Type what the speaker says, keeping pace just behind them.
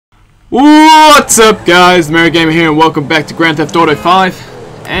What's up, guys? The Merry Gamer here, and welcome back to Grand Theft Auto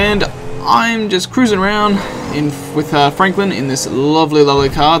 5. And I'm just cruising around with Franklin in this lovely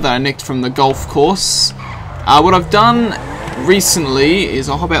car that I nicked from the golf course. What I've done recently is,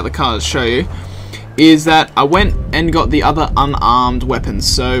 I'll hop out the car to show you, is that I went and got the other unarmed weapons.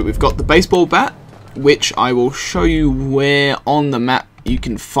 So we've got the baseball bat, which I will show you where on the map you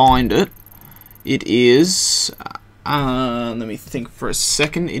can find it. It is... let me think for a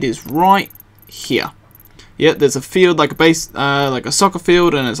second. It is right here. Yeah, there's a field like a soccer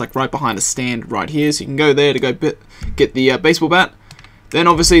field, and it's like right behind a stand right here. So you can go there to go get the baseball bat. Then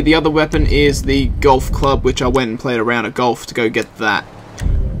obviously the other weapon is the golf club, which I went and played a round of golf to go get that.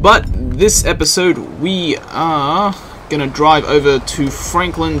 But this episode we are gonna drive over to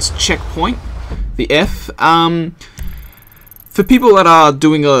Franklin's checkpoint, the F. For people that are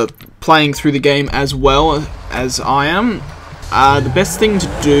doing playing through the game as well as I am, the best thing to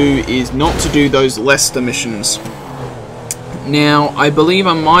do is not to do those Lester missions. Now, I believe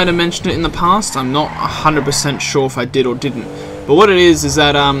I might have mentioned it in the past. I'm not 100% sure if I did or didn't. But what it is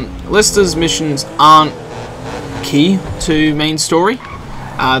that Lester's missions aren't key to main story.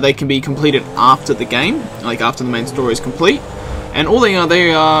 They can be completed after the game, like after the main story is complete. And all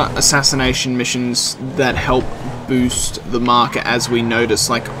they are assassination missions that help boost the market, as we noticed.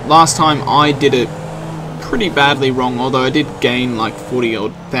 Like last time I did it pretty badly wrong, although I did gain like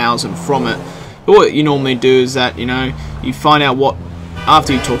 40,000 from it. But what you normally do is that, you know, you find out what,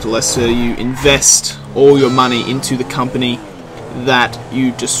 after you talk to Lester, you invest all your money into the company that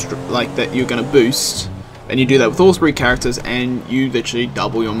you that you're going to boost, and you do that with all 3 characters, and you literally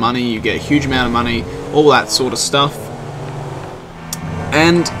double your money. You get a huge amount of money, all that sort of stuff.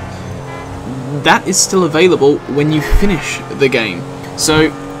 And that is still available when you finish the game. So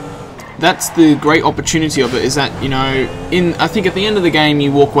that's the great opportunity of it, is that, you know, I think at the end of the game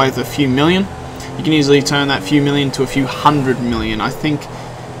you walk away with a few million. You can easily turn that few million to a few 100 million. I think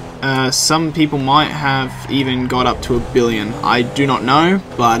some people might have even got up to $1 billion. I do not know,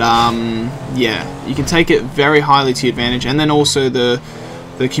 but yeah, you can take it very highly to your advantage. And then also the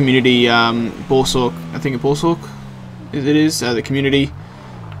community Borsuk, I think at Borsuk it is the community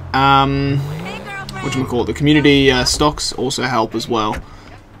whatchamacallit, the community stocks also help as well.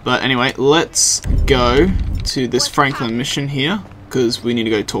 But anyway, let's go to this Franklin mission here, because we need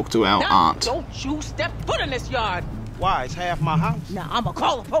to go talk to our aunt. Don't you step foot in this yard! Why? It's half my house. Now I'ma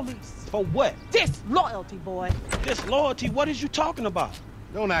call the police. For what? Disloyalty, boy. Disloyalty? What is you talking about?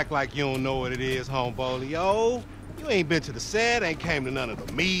 Don't act like you don't know what it is, homeboy. Yo, you ain't been to the set, ain't came to none of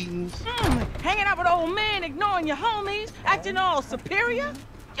the meetings. Hanging out with old men, ignoring your homies, acting all superior?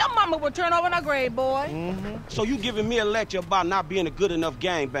 Your mama would turn over in her grave, boy. So you giving me a lecture about not being a good enough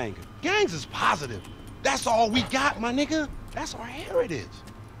gangbanger? Gangs is positive. That's all we got, my nigga. That's our heritage.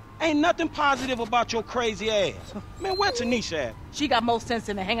 Ain't nothing positive about your crazy ass. Man, where Tanisha at? She got more sense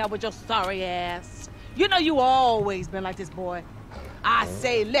than to hang out with your sorry ass. You know you always been like this, boy. I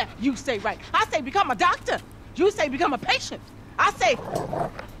say left, you say right. I say become a doctor. You say become a patient. I say,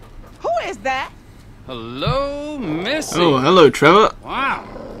 who is that? Hello, Missy. Oh, hello, Trevor. Wow,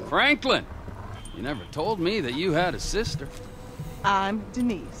 Franklin. You never told me that you had a sister. I'm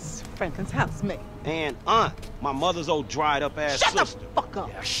Denise, Franklin's housemate. And Aunt, my mother's old dried up ass Shut sister. the fuck up.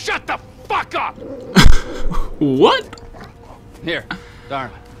 Yeah, shut the fuck up! What? Here,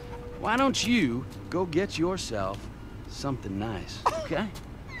 darling, why don't you go get yourself something nice, okay?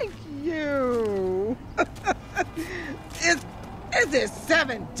 Thank you. Is it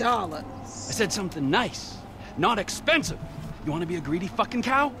 $7? I said something nice, not expensive. You want to be a greedy fucking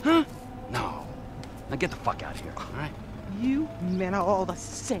cow, huh? No. Now get the fuck out of here, all right? You men are all the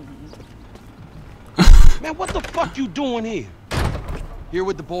same. Man, what the fuck you doing here? Here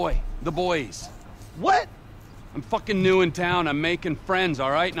with the boys. What? I'm fucking new in town. I'm making friends,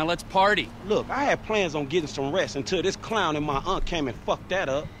 all right? Now let's party. Look, I had plans on getting some rest until this clown and my aunt came and fucked that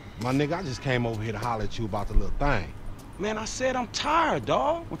up. My nigga, I just came over here to holler at you about the little thing. Man, I said I'm tired,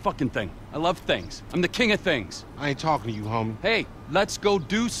 dawg. What fucking thing? I love things. I'm the king of things. I ain't talking to you, homie. Hey, let's go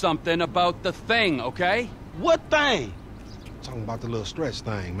do something about the thing, okay? What thing? Talking about the little stretch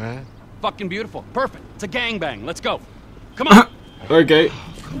thing, man. Fucking beautiful. Perfect. It's a gangbang. Let's go. Come on. Okay.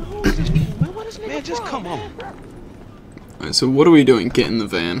 Man, just come on. Alright, so what are we doing? Get in the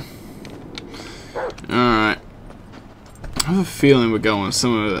van. Alright. I have a feeling we're going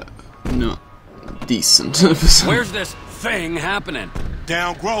somewhere not decent. Where's this thing happening?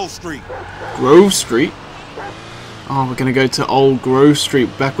 Down Grove Street. Grove Street? Oh, we're gonna go to old Grove Street,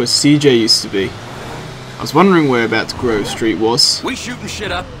 back where CJ used to be. I was wondering whereabouts Grove Street was. We shooting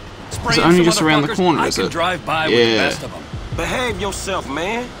shit up. Is it only just around the corner, I is can it? drive by with the best of them. Behave yourself,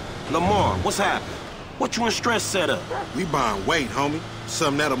 man. Lamar, what's happening? What you and Stress set up? We buying weight, homie.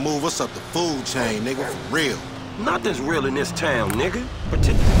 Something that'll move us up the food chain, nigga, for real. Nothing's real in this town, nigga.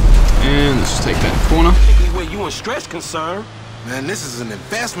 And let's just take that corner. Particularly where you and Stress concerned. Man, this is an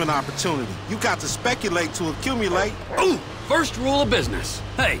investment opportunity. You got to speculate to accumulate. Ooh, first rule of business.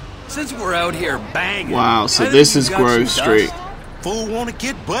 Hey, since we're out here banging... Wow, so I think this you is got Grove some Street. dust. Fool wanna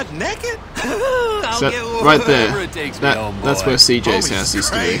get butt naked? So, right there. That's where CJ's house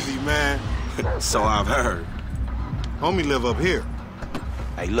used to be. Crazy, man. So I've heard. Homie live up here.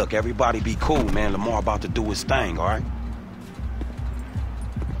 Hey, look, everybody be cool, man. Lamar about to do his thing, all right?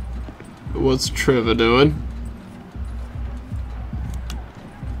 What's Trevor doing?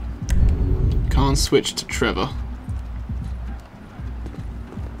 Can't switch to Trevor.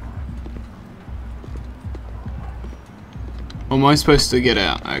 Or am I supposed to get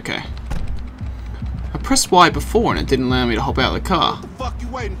out? Okay. I pressed Y before and it didn't allow me to hop out of the car. What the fuck you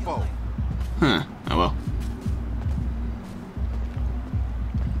waiting for? Huh. Oh well.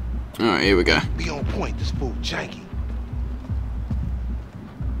 Alright, here we go. Be on point, this fool janky.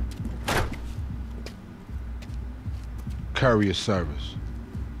 Courier service.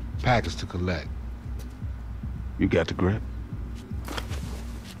 Package to collect. You got the grip?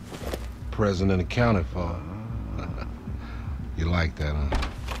 Present and accounted for. You like that,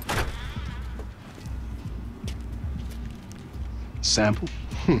 huh? Sample?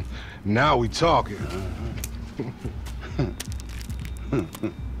 Now we talking.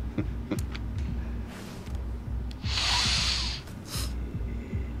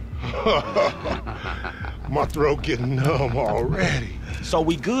 My throat getting numb already. So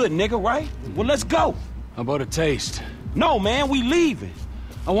we good, nigga, right? Well, let's go. How about a taste? No, man, we leaving.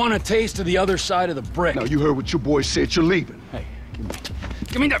 I want a taste of the other side of the brick. Now you heard what your boy said, you're leaving. Hey,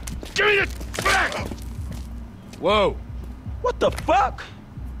 give me that back! Whoa, What the fuck?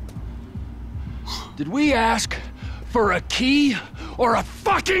 did we ask for a key or a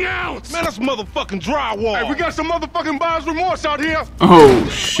fucking ounce? Man, that's motherfucking drywall. Hey, we got some motherfucking buyer's remorse out here. Oh You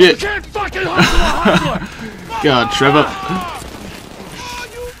shit. can't fucking hustle a hustler! God, Trevor. Oh,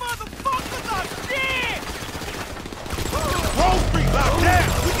 you motherfuckers are dead! Wall Street locked down.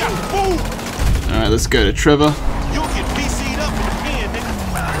 We got food. Alright, let's go to Trevor. You'll get PC'd up in the pen, nigga.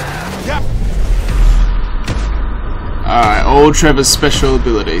 Yep. Alright, all Trevor's special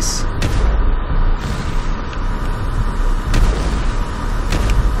abilities.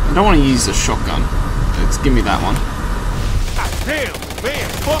 I don't want to use the shotgun. Let's give me that one. Damn, man,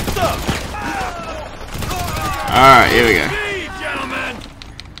 fucked up. Alright, here we go. Hey, gentlemen!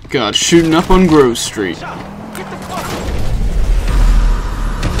 God, shooting up on Grove Street.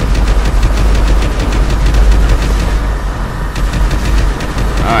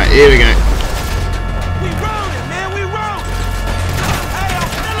 Alright, here we go. We rolling, man, we rolling! Hey, I'm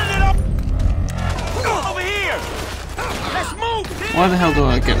filling it up! Over here! Let's move, man! Why the hell do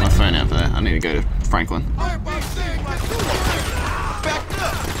I get my phone out there? I need to go to Franklin. Back up.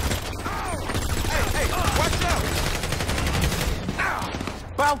 Hey, watch out.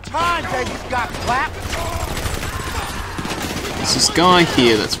 About time Davies got clapped! There's this guy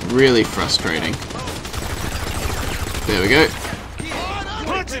here that's really frustrating. There we go.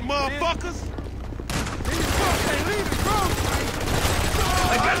 Punch it, motherfuckers.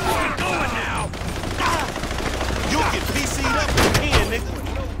 I guess we're going now! You'll get PC'd up in the pen, nigga.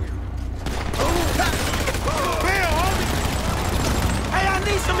 Bam, homie. Hey, I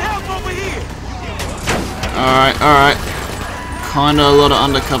need some help over here! Alright, alright. Kinda a lot of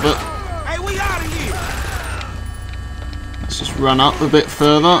undercover. Hey, we out of here! Let's just run up a bit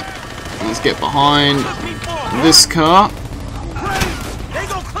further. Let's get behind this car. They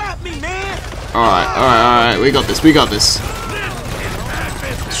gon' clap me, man! Alright, alright, alright. We got this, we got this.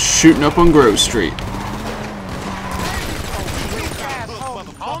 Shooting up on Grove Street.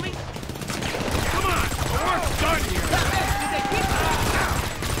 Homie?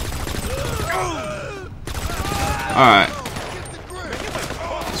 Alright.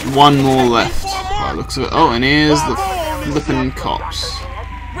 There's one more left. By the looks of it. Oh, and here's the flippin' cops.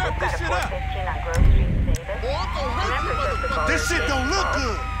 Wrap this shit up. This shit don't look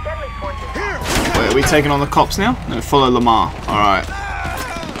good. Here. Wait, are we taking on the cops now? No, follow Lamar. Alright.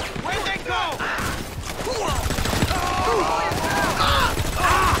 Where'd they go?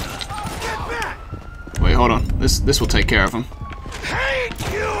 Wait, hold on. This will take care of him. Hate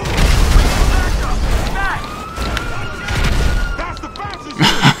you!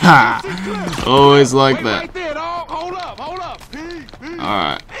 Always like that. Right there, dog. Hold up.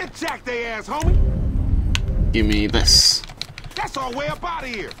 Alright. And jack they ass, homie. Give me this. That's our way up out of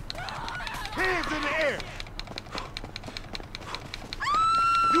here. Hands in the air.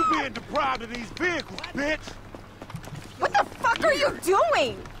 You being deprived of these vehicles, bitch. What the fuck are you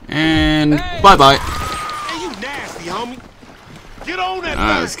doing? And bye-bye. Hey, you nasty, homie. Get on that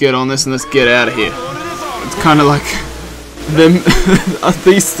Alright, thing. let's get on this and let's get out of here. It's kind of like them,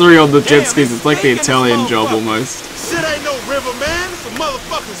 these three on the jet skis. It's like the Italian job almost. Shit ain't no river, man. It's a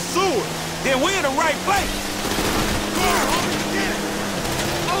motherfucking sewer. Then we're in the right place.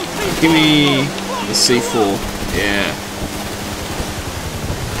 Give me the C4. Yeah.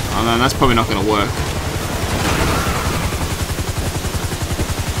 Oh no, that's probably not going to work.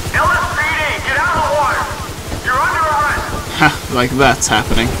 LSPD, get out of the water. You're under arrest. Ha, like that's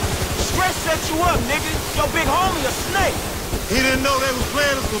happening. Stress set you up, nigga. Your big homie a snake. He didn't know they was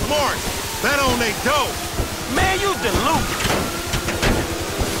playing us with March. That on they dough. Man, you deluded.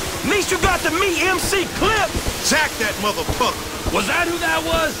 At least you got to meet MC Clip. Jack that motherfucker. Was that who that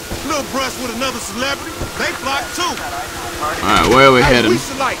was? Little brush with another celebrity. They flock too. Alright, where are we Hey, heading? we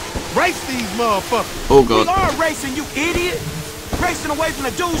should like race these motherfuckers. Oh We god. are racing, you idiot. Racing away from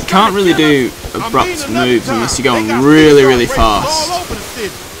the dudes. Can't really do abrupt moves unless you're going really, really fast. All over the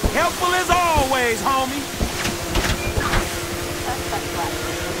city. Helpful as always, homie.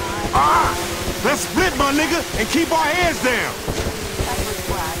 Let's split, my nigga, and keep our heads down.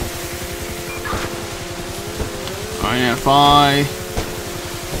 Alright, now if I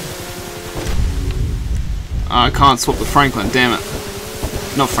can't swap with Franklin, damn it.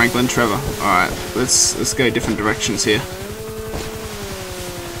 Not Franklin, Trevor. Alright, let's go different directions here.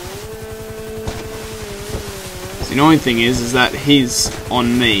 The annoying thing is that he's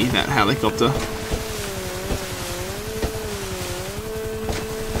on me, that helicopter.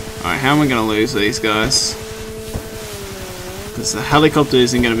 Alright, how am I gonna lose these guys? Because the helicopter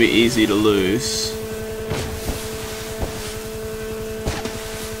isn't gonna be easy to lose.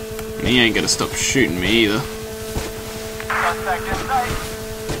 And he ain't gonna stop shooting me either.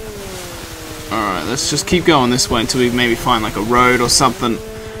 Alright, let's just keep going this way until we maybe find like a road or something,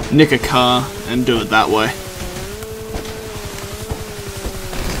 nick a car, and do it that way.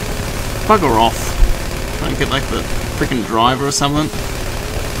 Bugger off. Try and get like the freaking driver or something.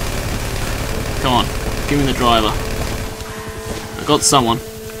 Come on, give me the driver. I got someone.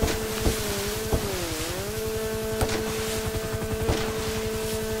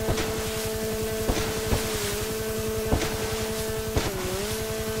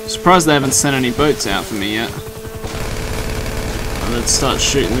 Surprised they haven't sent any boats out for me yet. Let's start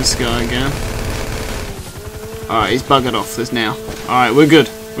shooting this guy again. Alright, he's buggered off this now. Alright, we're good.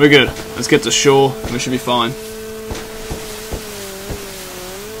 We're good. Let's get to shore. We should be fine.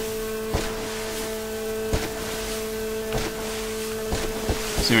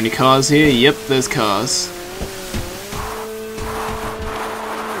 Is there any cars here? Yep, there's cars.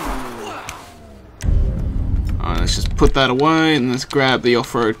 Alright, let's just put that away and let's grab the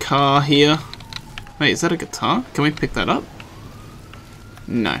off-road car here. Wait, is that a guitar? Can we pick that up?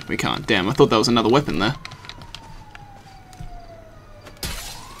 No, we can't. Damn, I thought that was another weapon there.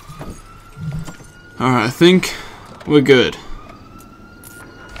 Alright, I think we're good.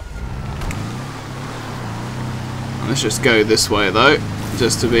 Let's just go this way though,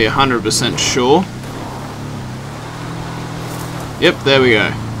 just to be 100% sure. Yep, there we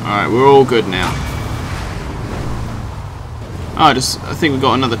go. Alright, we're all good now. Oh, I think we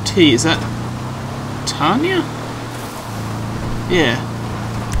got another T. Is that Tanya? Yeah.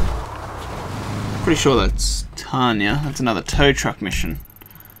 Pretty sure that's Tanya. That's another tow truck mission.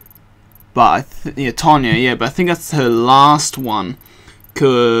 But yeah, Tanya, yeah, but I think that's her last one,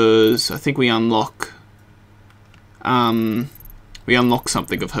 cause I think we unlock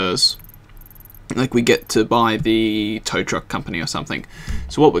something of hers, like we get to buy the tow truck company or something.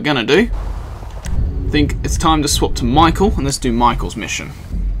 So what we're gonna do, I think it's time to swap to Michael, and let's do Michael's mission.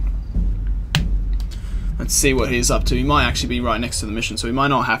 Let's see what he's up to. He might actually be right next to the mission, so we might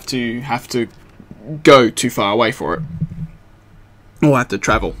not have to go too far away for it, or have to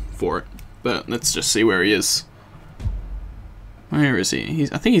travel for it. But let's just see where he is. Where is he?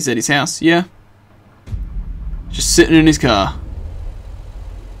 I think he's at his house. Yeah. Just sitting in his car.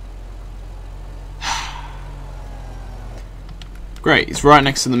 Great. He's right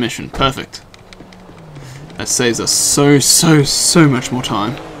next to the mission. Perfect. That saves us so much more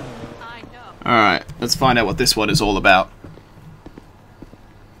time. Alright. Let's find out what this one is all about.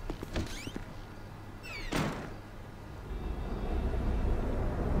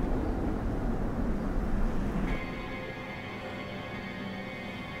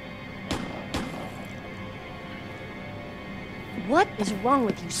 What is wrong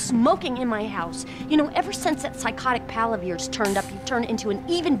with you, smoking in my house? You know, ever since that psychotic pal of yours turned up, you've turned into an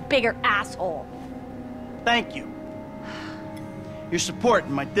even bigger asshole. Thank you. Your support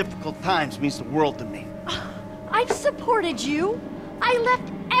in my difficult times means the world to me. I've supported you. I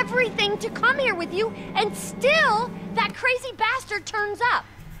left everything to come here with you, and still, that crazy bastard turns up.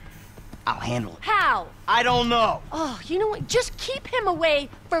 I'll handle it. How? I don't know. Oh, you know what? Just keep him away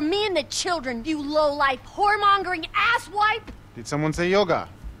from me and the children, you low-life, whoremongering asswipe! Did someone say yoga?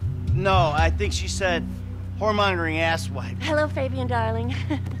 No, I think she said whoremongering asswipe. Hello, Fabian, darling.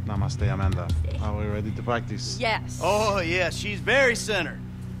 Namaste, Amanda. Are we ready to practice? Yes. Oh, yeah, she's very centered.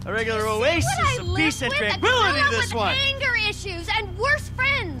 A regular oasis What I of live peace and with, tranquility, a girl this with one. anger issues and worse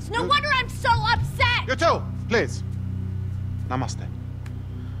friends. No wonder I'm so upset. You too, please. Namaste.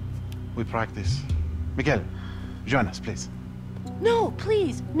 We practice. Miguel, join us, please. No,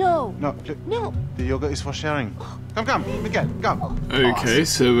 please, no. No, No. the yoga is for sharing. Come, Miguel, come. Okay,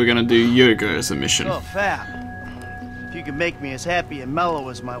 so we're gonna do yoga as a mission. Oh, Fab. If you can make me as happy and mellow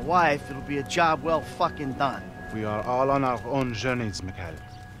as my wife, it'll be a job well fucking done. We are all on our own journeys, Miguel.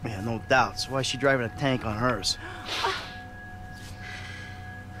 Yeah, no doubts. Why is she driving a tank on hers?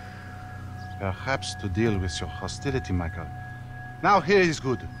 Perhaps to deal with your hostility, Michael. Now here is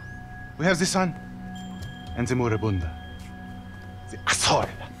good. We have the sun and the moribunda. The asshole.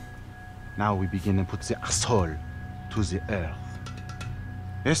 Now we begin and put the asshole to the earth.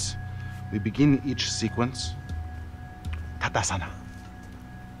 Yes, we begin each sequence. Tadasana.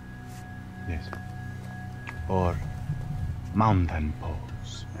 Yes. Or mountain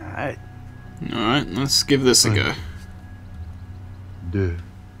pose. All right. Alright, let's give this a go. 2,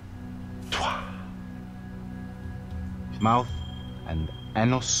 3. Mouth and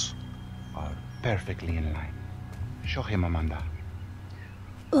anus are perfectly in line. Show him, Amanda.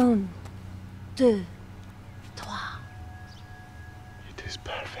 1, 2, 3. It is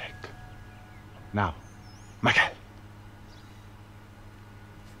perfect. Now, Michael.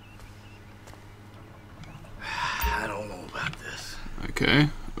 I don't know about this. Okay.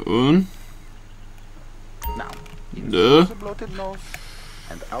 1, Now, in 2. through the bloated nose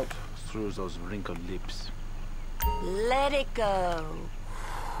and out through those wrinkled lips. Let it go.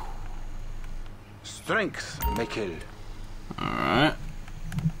 Strength, Mikkel. Alright.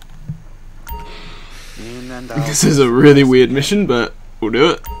 In and out. This is a really weird mission, but we'll do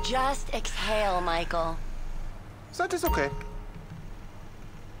it. Just exhale, Michael. That is okay.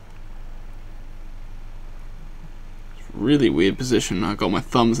 Really weird position. I got my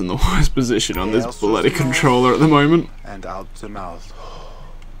thumbs in the worst position on this Yes, bloody yes. controller at the moment. And out the mouth.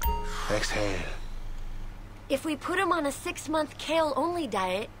 Exhale. If we put him on a 6-month kale-only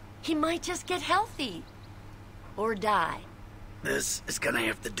diet, he might just get healthy. Or die. This is gonna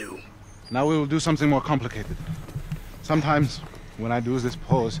have to do. Now we will do something more complicated. Sometimes, when I do this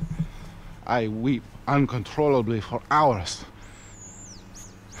pose, I weep uncontrollably for hours.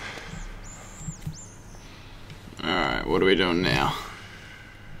 Alright, what are we doing now?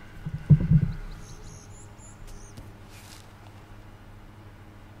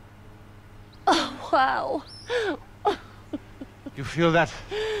 Oh, wow. You feel that?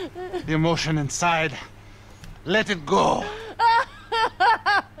 The emotion inside. Let it go.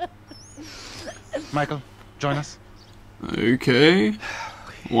 Michael, join us. Okay.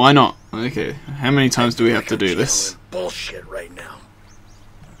 Why not? Okay, how many times do we have to do this? Bullshit right now.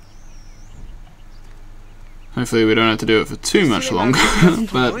 Hopefully we don't have to do it for too much longer,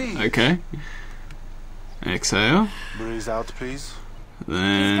 but okay. Exhale. Breathe out, please. He's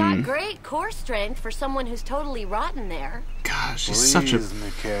Then... got great core strength for someone who's totally rotten there. Gosh, she's such a...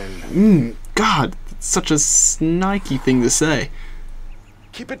 Breathe, Mikkel. God, it's such a snikey thing to say.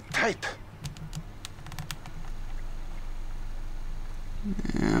 Keep it tight.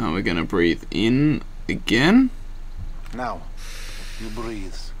 Now we're gonna breathe in again. Now, you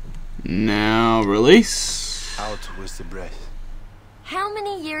breathe. Now release. Out with the breath. How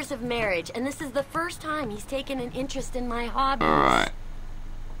many years of marriage, and this is the first time he's taken an interest in my hobbies. Alright.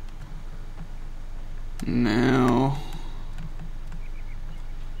 Now...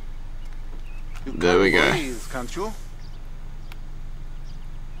 There we go. Breathe, can't you?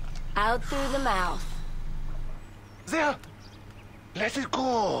 Out through the mouth. There! Let it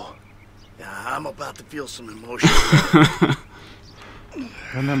go! Yeah, I'm about to feel some emotion.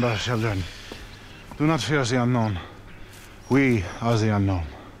 Remember, children, do not fear the unknown. We are the unknown.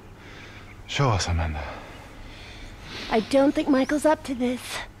 Show us, Amanda. I don't think Michael's up to this.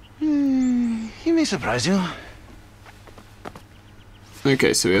 He may surprise you.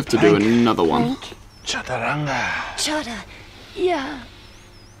 Okay, so we have to do another one. Chaturanga. Chata. Yeah.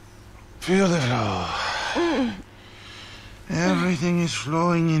 Feel the flow. Everything is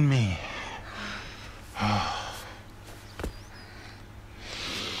flowing in me.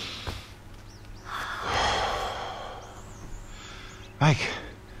 Mike,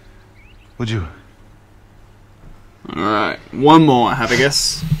 would you? Alright, one more I have, I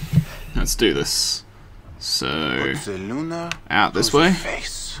guess. Let's do this. So, out this way.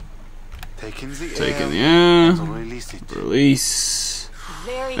 Take in the air. Release.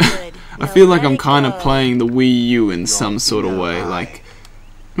 Very good. I feel like I'm kind of playing the Wii U in some sort of way. Like,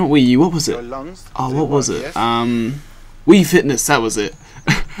 not Wii U, what was it? Oh, what was it? Wii Fitness, that was it.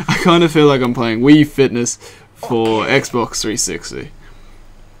 I kind of feel like I'm playing Wii Fitness for Xbox 360.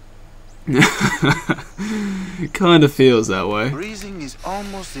 It kind of feels that way. Breathing is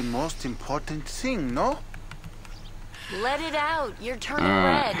almost the most important thing, no? Let it out. You're turning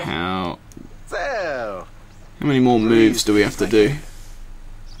red. How There. many more moves do we have to do?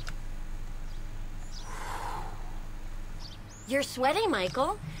 You're sweating,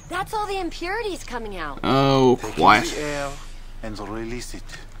 Michael. That's all the impurities coming out. Oh, quiet. Take in the air and release it.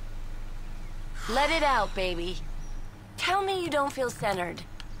 Let it out, baby. Tell me you don't feel centered.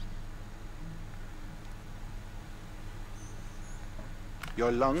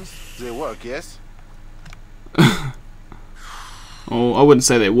 Your lungs, they work, yes? Oh, I wouldn't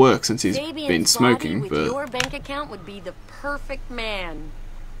say they work since he's Fabian's been smoking, body with but your bank account would be the perfect man.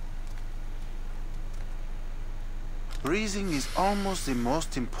 Breathing is almost the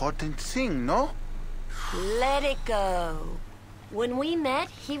most important thing, no? Let it go. When we met,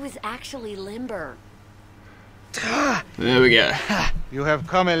 he was actually limber. there we go. You have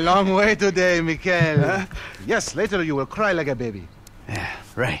come a long way today, Mikael. Yes, later you will cry like a baby. Yeah,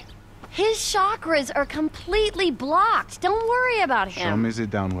 right. His chakras are completely blocked. Don't worry about Show him. me the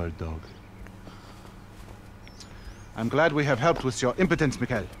downward dog. I'm glad we have helped with your impotence,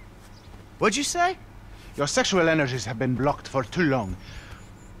 Mikael. What'd you say? Your sexual energies have been blocked for too long.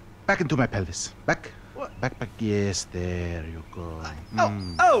 Back into my pelvis. Back. What? Back. Yes, there you go.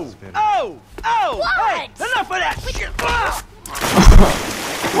 Oh! What? Hey, enough of that shit!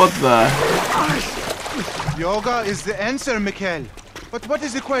 What the? Yoga is the answer, Mikael. But what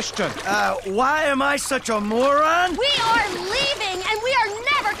is the question? Why am I such a moron? We are leaving, and we are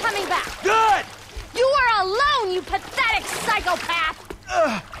never coming back. Good! You are alone, you pathetic psychopath.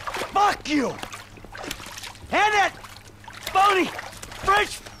 Fuck you! And that phony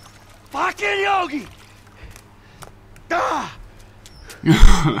French fucking yogi! Ah!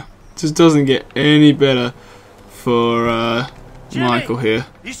 Just doesn't get any better for Jimmy, Michael here.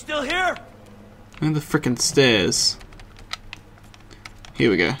 You still here? And the frickin' stairs. Here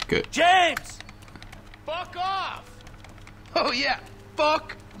we go. Good. James! Fuck off! Oh yeah,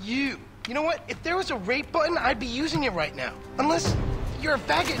 fuck you. You know what? If there was a rape button, I'd be using it right now. Unless you're a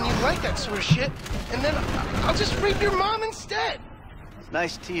faggot and you like that sort of shit, and then I'll just rape your mom instead.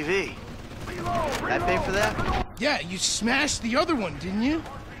 Nice TV. Can I pay for that? Yeah, you smashed the other one, didn't you?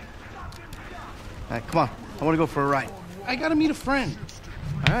 Alright, come on. I want to go for a ride. I gotta meet a friend.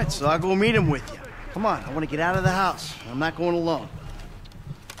 Alright, so I'll go meet him with you. Come on, I want to get out of the house. I'm not going alone.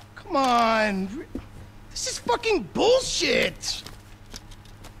 Come on. This is fucking bullshit.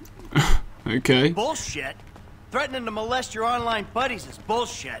 Okay. Bullshit? Threatening to molest your online buddies is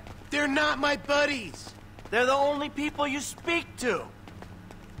bullshit. They're not my buddies. They're the only people you speak to.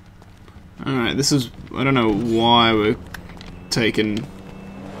 Alright, this is... I don't know why we're taking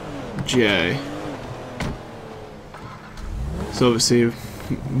Jay. It's obviously a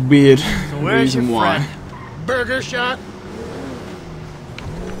weird where's reason your why. friend? Burger shot.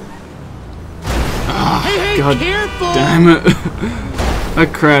 Ah, Hey, God careful! damn it. I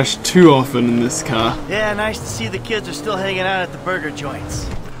crash too often in this car. Yeah, nice to see the kids are still hanging out at the burger joints.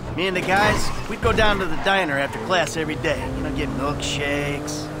 Me and the guys, we'd go down to the diner after class every day. You know, get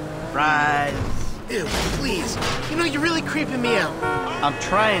milkshakes, fries. Ew, please. You know, you're really creeping me out. I'm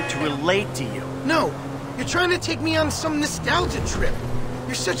trying to relate to you. No, you're trying to take me on some nostalgia trip.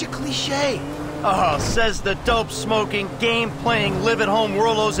 You're such a cliche. Oh, says the dope-smoking, game-playing, live-at-home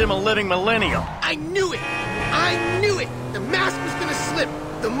world him a living millennial. I knew it! I knew it! The mask was gonna slip!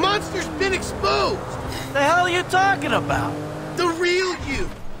 The monster's been exposed! The hell are you talking about? The real you!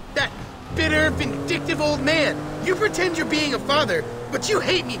 That bitter, vindictive old man! You pretend you're being a father, but you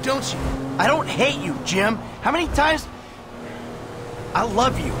hate me, don't you? I don't hate you, Jim. How many times... I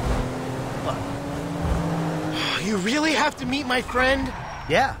love you. You really have to meet my friend?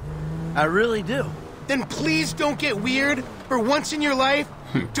 Yeah, I really do. Then please don't get weird. For once in your life,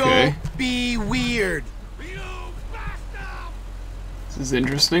 Okay. don't be weird. This is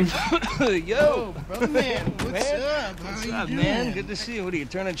interesting. Yo, brother man, what's up? What's up, man? Good to see you. What are you,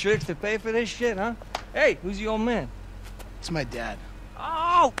 turning tricks to pay for this shit, huh? Hey, who's the old man? It's my dad.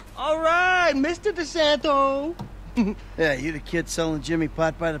 Oh, all right, Mr. DeSanto. Yeah, you the kid selling Jimmy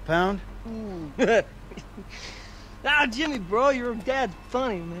pot by the pound? Ah, Jimmy, bro, your dad's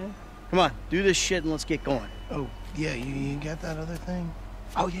funny, man. Come on, do this shit and let's get going. Oh, yeah, you got that other thing?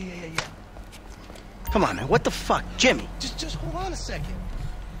 Oh, yeah. Come on, man, what the fuck? Jimmy! Just hold on a second.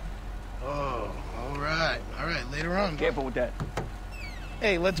 Oh, all right, later on. Careful with that.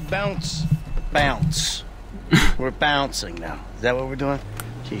 Hey, let's bounce. Bounce. We're bouncing now. Is that what we're doing?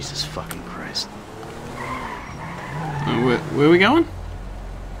 Jesus fucking Christ. Where are we going?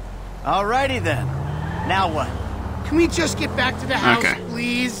 Alrighty then. Now what? Can we just get back to the house, Okay.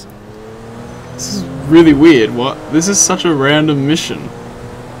 please? This is really weird. What? This is such a random mission.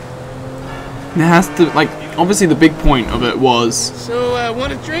 It has to, like, obviously the big point of it was... So,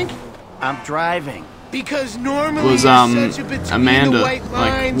 want a drink? I'm driving. Because normally was you're such a between Amanda the white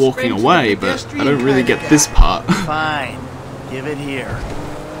like lines, walking friends away, with the but I pedestrian don't really kinda get guy. this part. Fine. Give it here.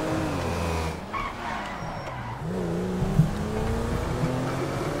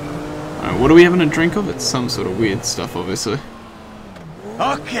 Alright, what are we having a drink of? It's some sort of weird stuff, obviously.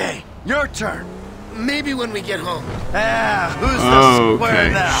 Okay, your turn. Maybe when we get home. Ah, who's the square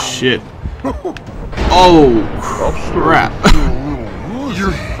Okay, now? shit. Oh, crap.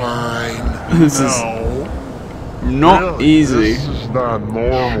 You're fine. This is not easy. This is not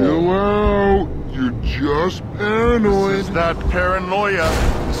normal. Chill out. You're just paranoid. This is not paranoia.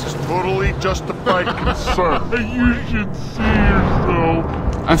 This is totally justified concern. You should see yourself.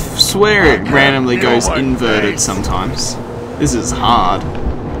 I swear it randomly feel goes my inverted face. sometimes. This is hard.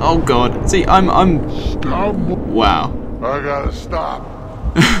 Oh god. See, I'm Stop. wow. I gotta stop.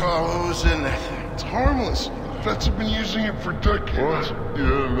 Oh, who's in there? It's harmless. Vets have been using it for decades. What? You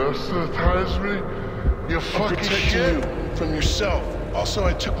anesthetize me? You I'm fucking protecting shit. you from yourself. Also,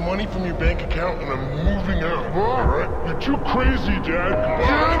 I took money from your bank account and I'm moving out. Alright, you're too crazy,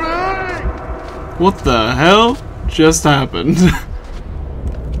 Dad. Jimmy! What the hell just happened?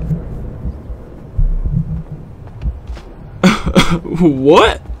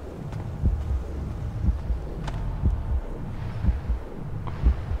 What?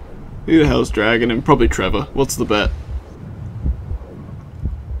 Who the hell's dragging him? Probably Trevor. What's the bet?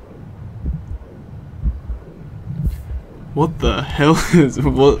 What the hell is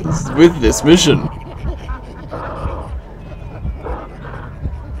what's with this mission?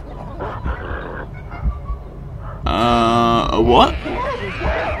 A what?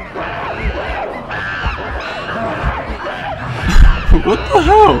 What the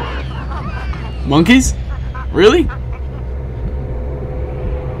hell? Monkeys? Really?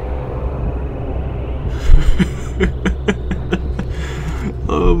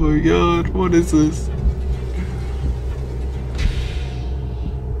 Oh my god, what is this?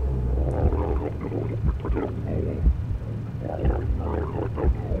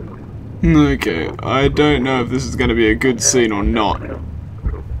 Okay, I don't know if this is going to be a good scene or not.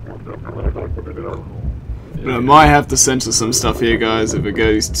 But I might have to censor some stuff here, guys, if it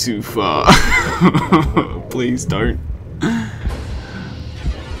goes too far. Please don't.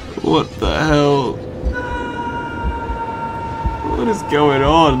 What the hell? What is going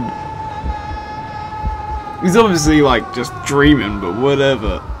on? He's obviously, like, just dreaming, but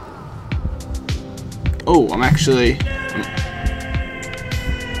whatever. Oh, Am I actually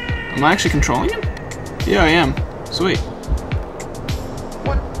controlling him? Yeah, I am. Sweet.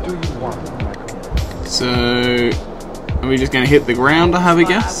 What do you want, Michael? So, are we just gonna hit the ground, I have a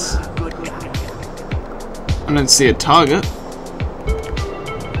guess? I don't see a target.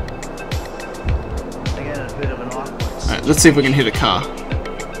 Alright, let's see if we can hit a car.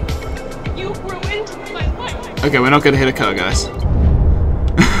 You ruined my life. Okay, we're not gonna hit a car, guys.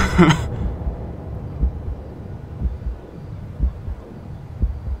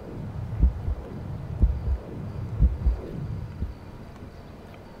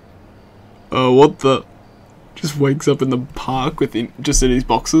 Oh, what the? Just wakes up in the park just in his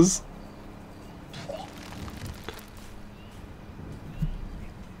boxes.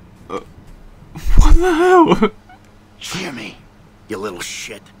 What the hell? Jimmy, you little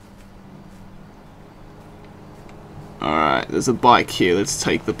shit. Alright, there's a bike here. Let's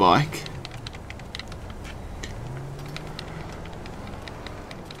take the bike.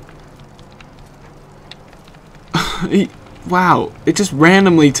 Wow, it just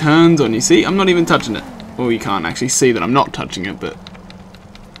randomly turns on you. See, I'm not even touching it. Well, you can't actually see that I'm not touching it, but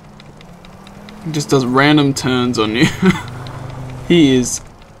it just does random turns on you. He is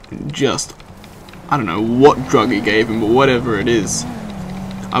just, I don't know what drug he gave him, but whatever it is.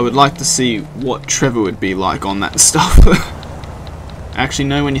 I would like to see what Trevor would be like on that stuff. Actually,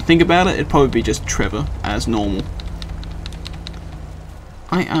 no, when you think about it, it'd probably be just Trevor as normal.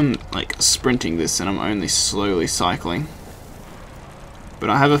 I am, like, sprinting this and I'm only slowly cycling. But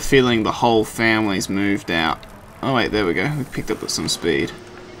I have a feeling the whole family's moved out. Oh wait, there we go. We picked up some speed.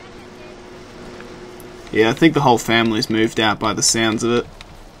 Yeah, I think the whole family's moved out by the sounds of it.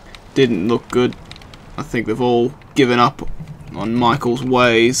 Didn't look good. I think they've all given up on Michael's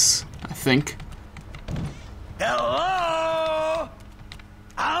ways, I think. Hello?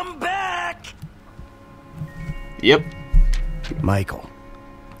 I'm back! Yep. Michael,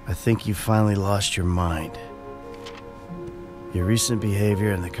 I think you finally lost your mind. Your recent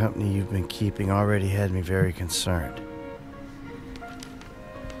behavior and the company you've been keeping already had me very concerned.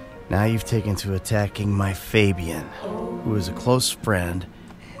 Now you've taken to attacking my Fabian, who is a close friend,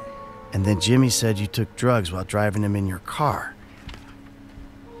 and then Jimmy said you took drugs while driving him in your car.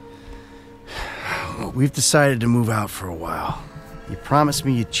 We've decided to move out for a while. You promised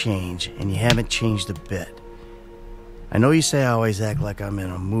me you'd change, and you haven't changed a bit. I know you say I always act like I'm in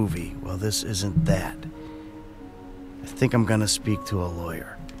a movie. Well, this isn't that. I think I'm gonna speak to a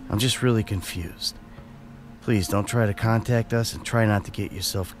lawyer. I'm just really confused. Please don't try to contact us and try not to get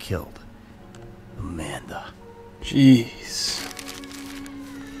yourself killed. Amanda. Jeez.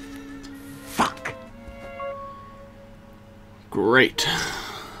 Fuck. Great.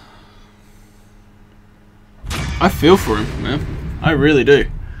 I feel for him, man. I really do.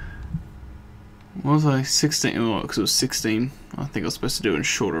 What was I? 16? Oh, because it was 16. I think I was supposed to do it in a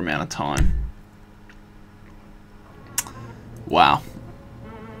shorter amount of time. Wow.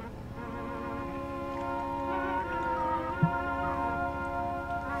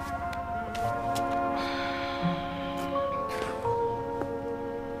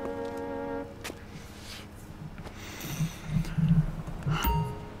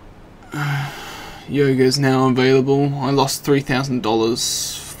 Yoga is now available. I lost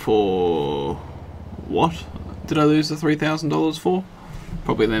 $3,000 for... What did I lose the $3,000 for?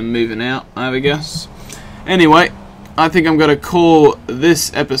 Probably them moving out, I have a guess. Anyway, I think I'm going to call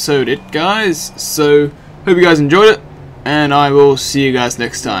this episode it, guys. So, hope you guys enjoyed it, and I will see you guys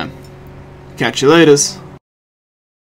next time. Catch you laters.